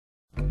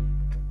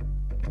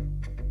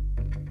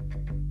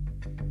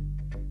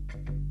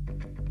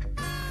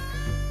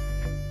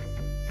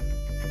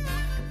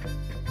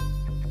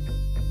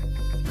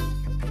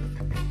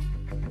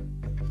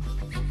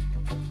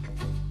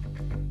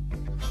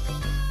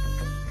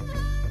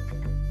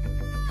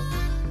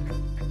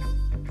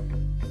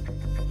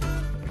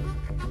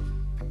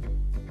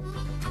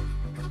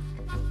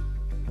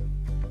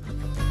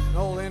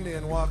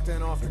Indian walked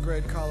in off the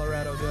great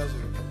Colorado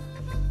desert.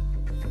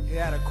 He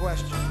had a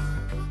question.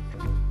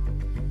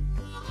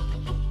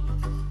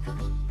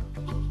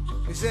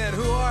 He said,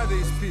 "Who are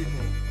these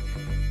people?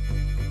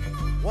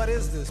 What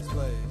is this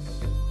place?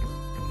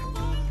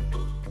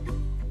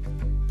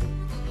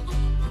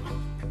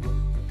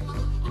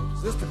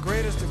 Is this the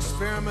greatest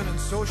experiment in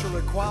social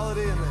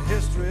equality in the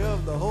history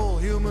of the whole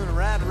human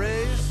rat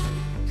race?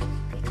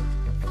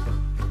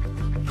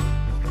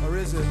 Or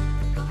is it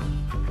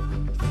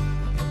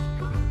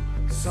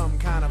some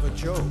kind of a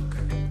joke?"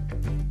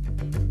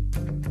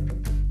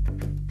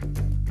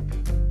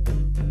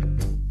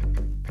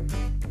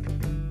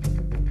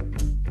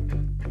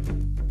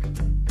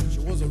 She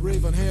was a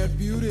raven-haired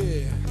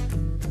beauty.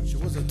 She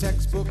was a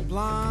textbook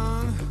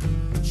blonde.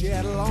 She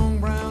had long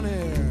brown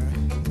hair.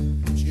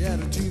 She had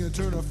a Tina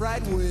Turner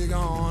fright wig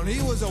on. He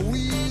was a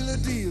wheeler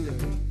dealer.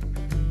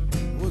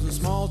 It was a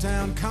small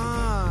town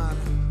con.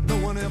 No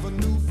one ever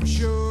knew for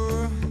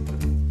sure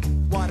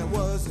what it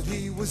was that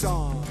he was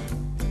on.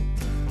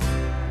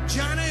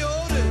 Johnny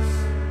Otis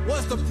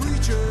was the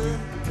preacher.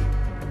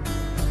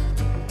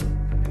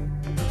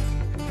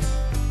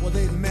 Well,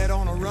 they met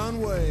on a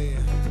runway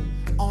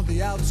on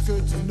the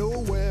outskirts of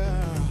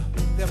nowhere.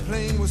 Their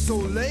plane was so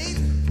late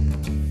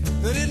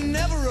that it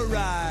never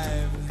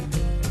arrived.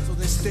 So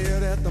they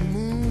stared at the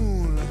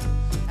moon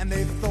and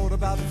they thought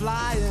about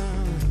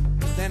flying.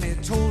 Then he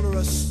told her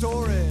a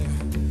story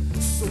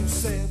so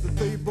sad that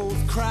they both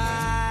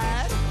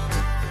cried.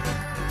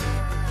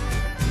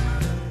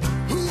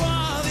 Who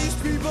are these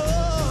people?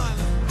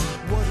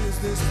 What is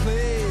this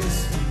place?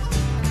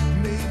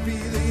 Maybe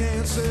the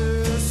answer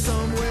is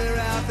somewhere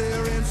out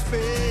there in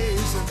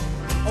space.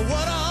 Or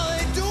what are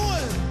they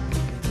doing?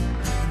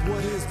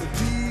 What is the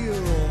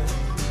deal?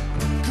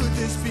 Could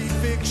this be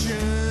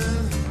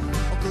fiction?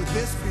 Or could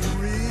this be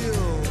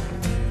real?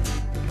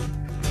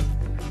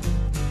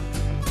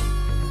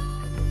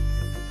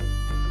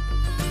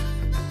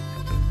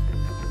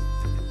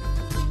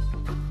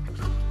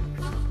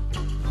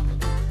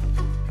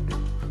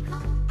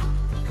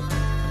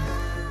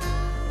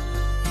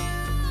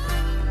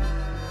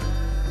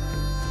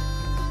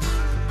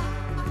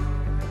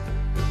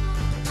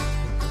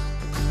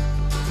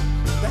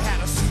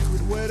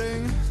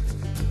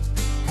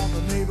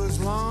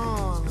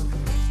 Lawn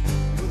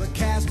with a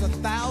cast of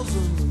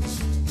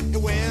thousands.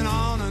 It went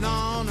on and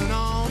on and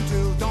on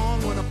till dawn,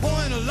 when a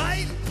point of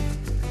light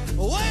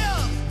way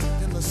up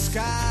in the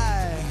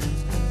sky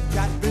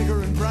got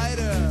bigger and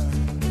brighter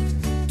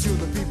till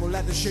the people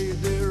had to shade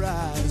their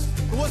eyes.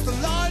 It was the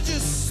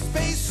largest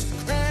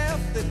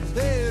spacecraft that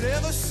they had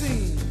ever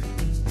seen.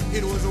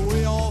 It was a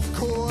way off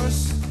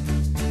course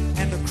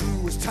and the crew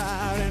was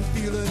tired and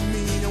feeling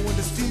mean. And when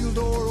the steel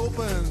door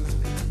opened,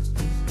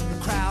 the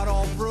crowd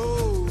all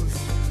froze.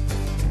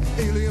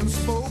 Alien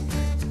spoke,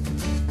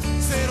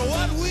 said,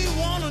 "What we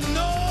want to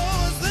know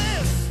is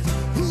this: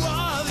 who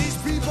are these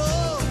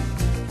people?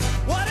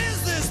 What is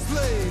this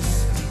place?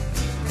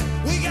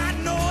 We got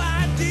no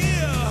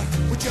idea.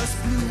 We just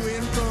flew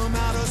in from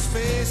outer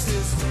space.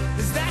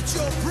 Is that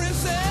your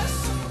princess?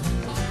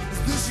 Is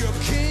this your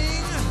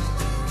king?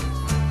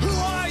 Who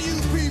are you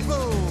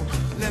people?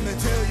 Let me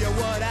tell you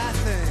what I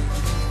think.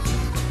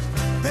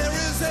 There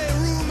is a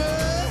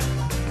rumor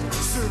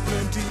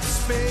circling deep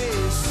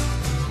space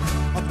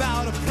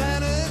about a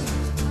planet,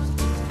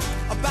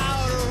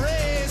 about a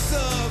race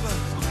of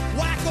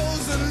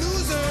wackos and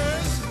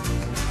losers,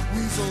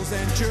 weasels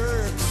and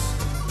jerks.